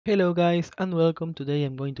Hello guys and welcome. Today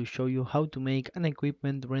I'm going to show you how to make an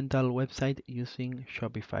equipment rental website using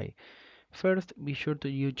Shopify. First, be sure to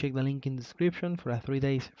you check the link in the description for a 3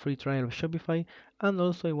 days free trial of Shopify and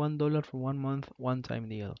also a $1 for 1 month one-time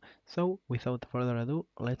deal. So without further ado,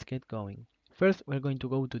 let's get going. First, we're going to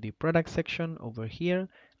go to the product section over here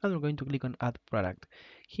and we're going to click on add product.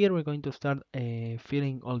 Here we're going to start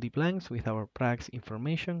filling all the blanks with our products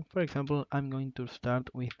information. For example, I'm going to start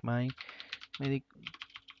with medic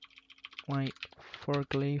my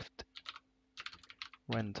forklift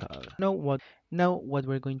rental. Now what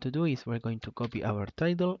we're going to do is we're going to copy our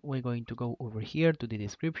title. We're going to go over here to the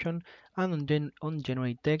description and on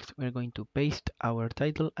generate text we're going to paste our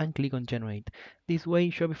title and click on generate. This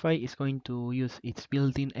way Shopify is going to use its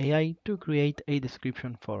built-in AI to create a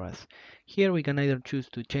description for us. Here we can either choose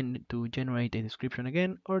to generate a description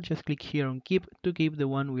again or just click here on keep to keep the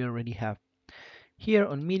one we already have. Here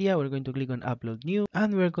on media, we're going to click on upload new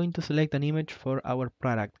and we're going to select an image for our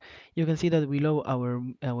product. You can see that below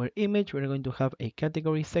our image, we're going to have a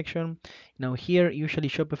category section. Now here, usually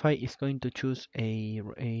Shopify is going to choose a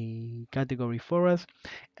category for us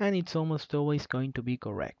and it's almost always going to be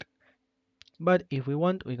correct. But if we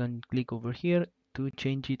want, we can click over here to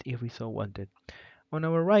change it if we so wanted. On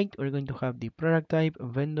our right, we're going to have the product type,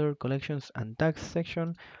 vendor, collections, and tags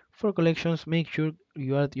section. For collections, make sure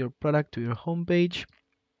you add your product to your homepage.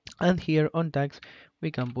 And here on tags,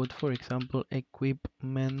 we can put, for example,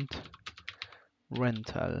 equipment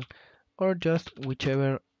rental or just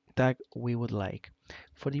whichever tag we would like.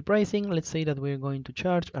 For the pricing, let's say that we're going to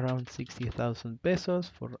charge around 60,000 pesos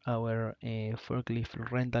for our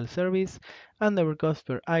forklift rental service, and our cost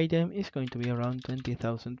per item is going to be around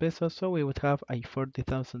 20,000 pesos, so we would have a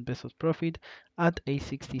 40,000 pesos profit at a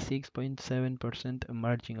 66.7%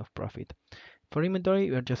 margin of profit. For inventory,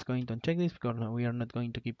 we are just going to uncheck this because we are not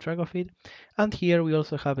going to keep track of it. And here we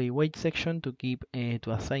also have a weight section to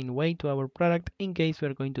to assign weight to our product in case we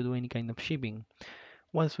are going to do any kind of shipping.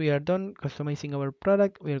 Once we are done customizing our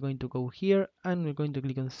product, we are going to go here and we're going to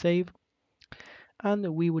click on save, and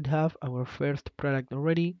we would have our first product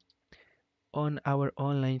already on our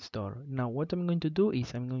online store. Now what I'm going to do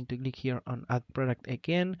is I'm going to click here on add product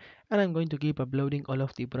again and I'm going to keep uploading all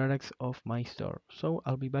of the products of my store. So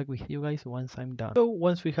I'll be back with you guys once I'm done. So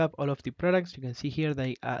once we have all of the products, you can see here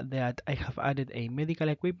that I have added a medical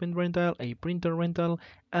equipment rental, a printer rental,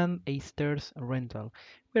 and a stairs rental.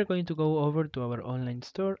 We're going to go over to our online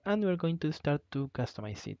store and we're going to start to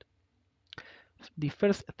customize it. The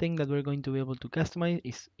first thing that we're going to be able to customize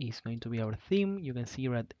is going to be our theme. You can see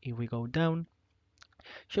that if we go down,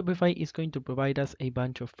 Shopify is going to provide us a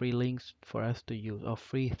bunch of free links for us to use, or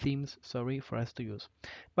free themes, sorry, for us to use.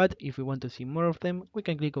 But if we want to see more of them, we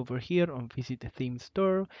can click over here on Visit the Theme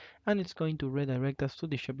Store, and it's going to redirect us to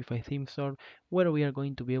the Shopify Theme Store, where we are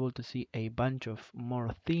going to be able to see a bunch of more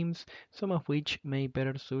themes, some of which may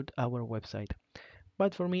better suit our website.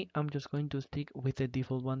 But for me, I'm just going to stick with the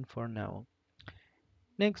default one for now.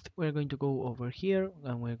 Next, we're going to go over here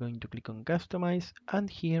and we're going to click on customize, and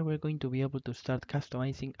here we're going to be able to start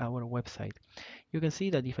customizing our website. You can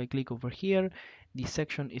see that if I click over here, the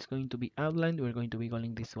section is going to be outlined. We're going to be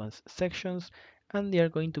calling these ones sections, and they are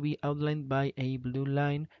going to be outlined by a blue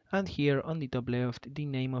line, and here on the top left, the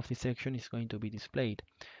name of the section is going to be displayed.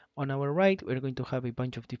 On our right, we're going to have a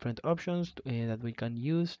bunch of different options that we can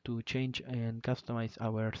use to change and customize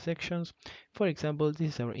our sections. For example,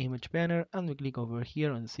 this is our image banner, and we click over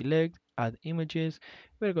here on select, add images.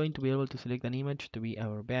 We're going to be able to select an image to be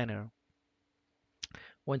our banner.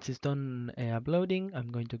 Once it's done uploading,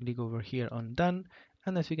 I'm going to click over here on done,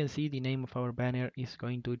 and as you can see, the name of our banner is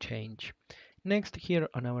going to change. Next, here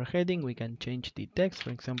on our heading, we can change the text. For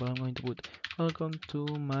example, I'm going to put welcome to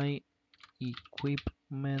my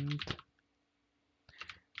equipment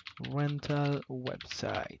rental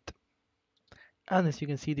website. And as you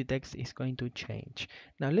can see, the text is going to change.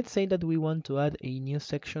 Now let's say that we want to add a new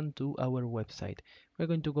section to our website. We're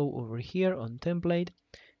going to go over here on template.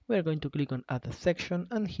 We're going to click on add a section,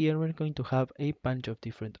 and here we're going to have a bunch of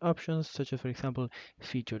different options, such as, for example,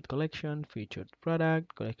 featured collection, featured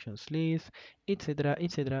product, collections list, etc,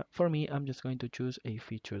 etc. For me, I'm just going to choose a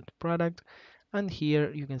featured product, and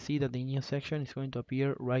here you can see that the new section is going to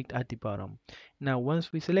appear right at the bottom. Now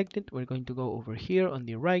once we select it, we're going to go over here on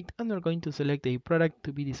the right and we're going to select a product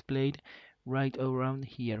to be displayed right around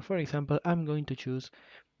here. For example, I'm going to choose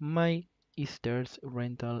my Easter's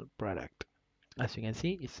rental product. As you can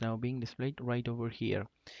see, it's now being displayed right over here.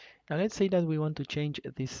 Now let's say that we want to change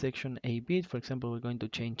this section a bit. For example, we're going to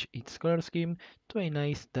change its color scheme to a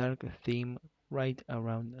nice dark theme right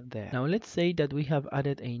around there. Now let's say that we have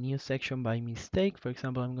added a new section by mistake. For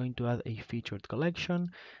example, I'm going to add a featured collection,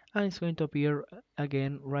 and it's going to appear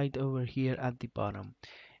again right over here at the bottom.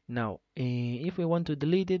 Now, if we want to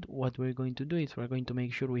delete it, what we're going to do is we're going to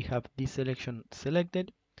make sure we have this selection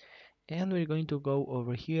selected, and we're going to go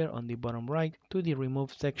over here on the bottom right to the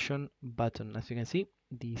remove section button. As you can see,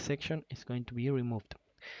 the section is going to be removed.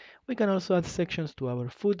 We can also add sections to our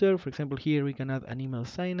footer. For example, here we can add an email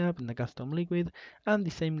sign up and a custom liquid, and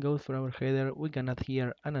the same goes for our header. We can add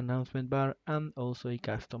here an announcement bar and also a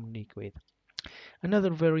custom liquid.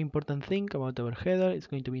 Another very important thing about our header is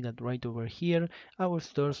going to be that right over here, our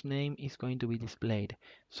store's name is going to be displayed.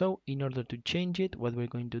 So in order to change it, what we're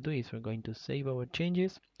going to do is we're going to save our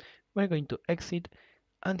changes. We're going to exit,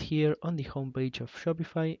 and here on the home page of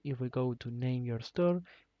Shopify, if we go to name your store,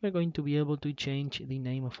 we're going to be able to change the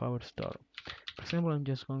name of our store. For example, I'm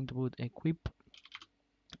just going to put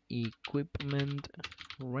equipment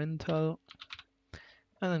rental,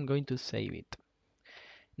 and I'm going to save it.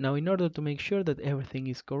 Now, in order to make sure that everything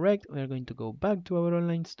is correct, we're going to go back to our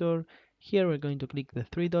online store. Here we're going to click the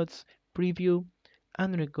three dots, preview,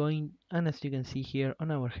 and and as you can see here on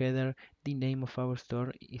our header, the name of our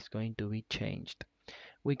store is going to be changed.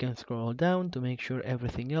 We can scroll down to make sure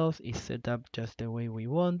everything else is set up just the way we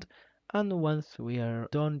want. And once we are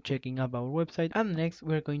done checking up our website, and next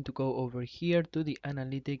we're going to go over here to the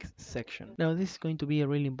analytics section. Now this is going to be a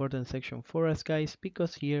really important section for us, guys,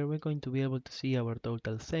 because here we're going to be able to see our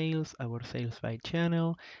total sales, our sales by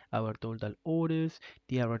channel, our total orders,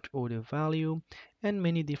 the average order value, and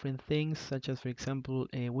many different things, such as, for example,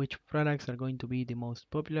 which products are going to be the most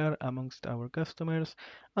popular amongst our customers,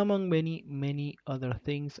 among many other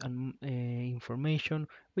things and information,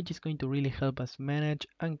 which is going to really help us manage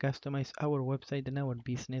and customize our website and our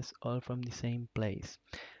business all from the same place.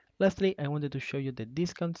 Lastly, I wanted to show you the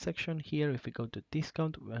discount section here. If we go to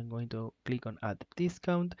discount, I'm going to click on add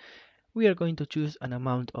discount. We are going to choose an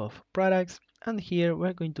amount of products, and here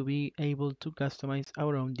we're going to be able to customize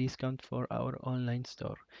our own discount for our online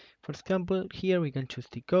store. For example, here we can choose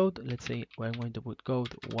the code. Let's say I'm going to put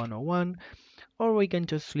code 101, or we can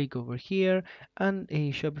just click over here, and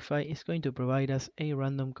Shopify is going to provide us a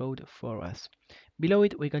random code for us. Below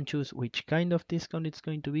it, we can choose which kind of discount it's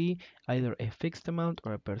going to be, either a fixed amount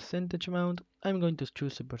or a percentage amount. I'm going to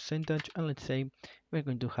choose a percentage, and let's say we're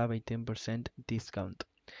going to have a 10% discount.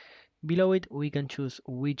 Below it, we can choose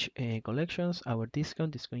which collections our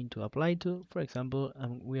discount is going to apply to. For example,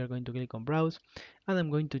 we are going to click on browse, and I'm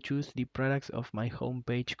going to choose the products of my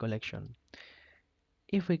homepage collection.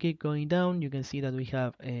 If we keep going down, you can see that we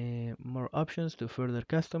have more options to further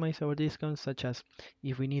customize our discounts, such as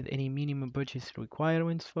if we need any minimum purchase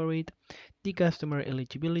requirements for it, the customer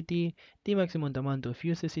eligibility, the maximum amount of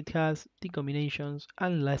uses it has, the combinations,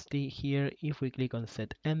 and lastly here, if we click on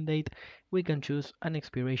set end date, we can choose an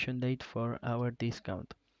expiration date for our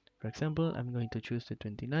discount. For example, I'm going to choose the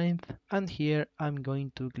 29th, and here I'm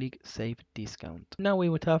going to click Save Discount. Now we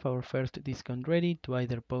would have our first discount ready to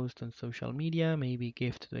either post on social media, maybe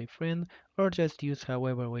gift to a friend, or just use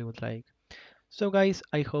however we would like. So guys,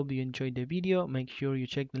 I hope you enjoyed the video. Make sure you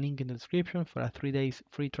check the link in the description for a 3 days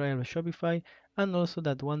free trial of Shopify, and also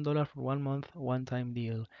that $1 for 1 month one-time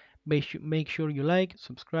deal. Make sure you like,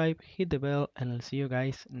 subscribe, hit the bell, and I'll see you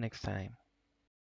guys next time.